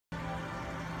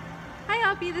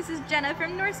Hoppy, this is Jenna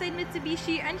from Northside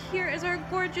Mitsubishi, and here is our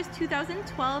gorgeous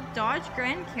 2012 Dodge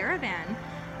Grand Caravan.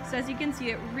 So as you can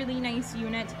see, a really nice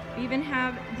unit. We even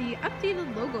have the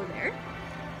updated logo there.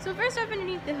 So first off,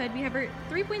 underneath the hood, we have our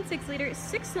 3.6 liter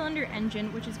 6-cylinder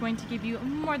engine, which is going to give you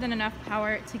more than enough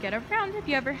power to get around if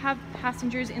you ever have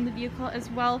passengers in the vehicle as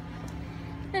well.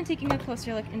 Then taking a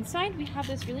closer look inside, we have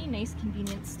this really nice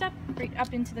convenient step right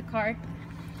up into the car.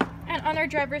 And on our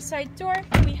driver's side door,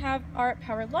 we have our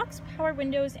power locks, power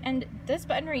windows, and this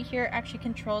button right here actually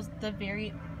controls the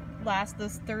very last,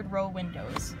 those third row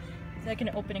windows. So I can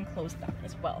open and close that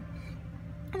as well.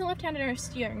 On the left hand of our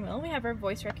steering wheel, we have our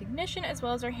voice recognition as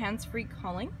well as our hands-free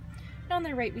calling. And on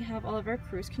the right, we have all of our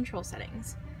cruise control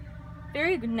settings.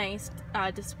 Very nice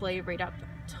display right up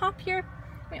top here.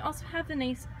 We also have the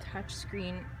nice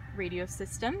touchscreen radio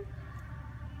system.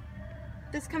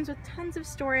 This comes with tons of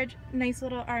storage, nice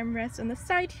little armrest on the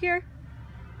side here.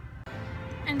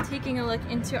 And taking a look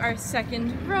into our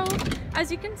second row,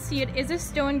 as you can see, it is a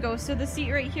stow and go, so the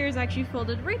seat right here is actually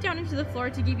folded right down into the floor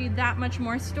to give you that much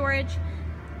more storage.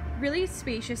 Really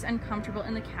spacious and comfortable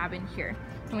in the cabin here.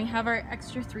 And we have our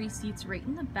extra 3 seats right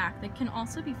in the back that can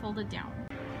also be folded down.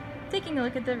 Taking a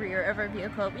look at the rear of our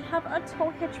vehicle, we have a tow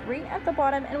hitch right at the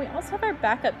bottom, and we also have our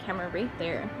backup camera right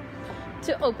there.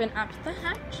 To open up the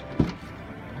hatch,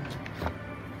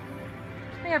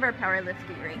 we have our power lift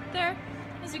gate right there.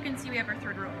 As you can see, we have our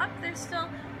third row up there still.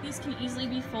 These can easily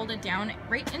be folded down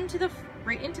right into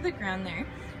the ground there.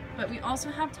 But we also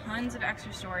have tons of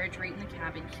extra storage right in the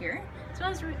cabin here, as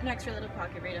well as an extra little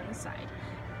pocket right on the side.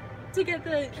 To get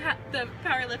the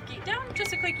power lift gate down,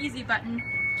 just a quick easy button,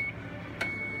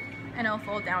 and it'll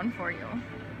fold down for you.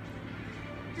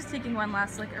 Just taking one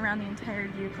last look around the entire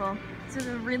vehicle. This is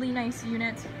a really nice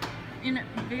unit in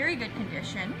very good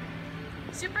condition.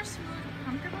 Super smooth,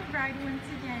 comfortable ride once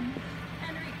again.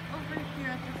 And right over here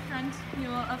at the front, we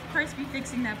will of course be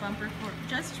fixing that bumper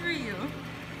just for you.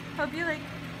 Hope you like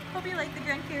the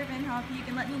Grand Caravan, Hoppy. You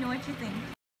can let me know what you think.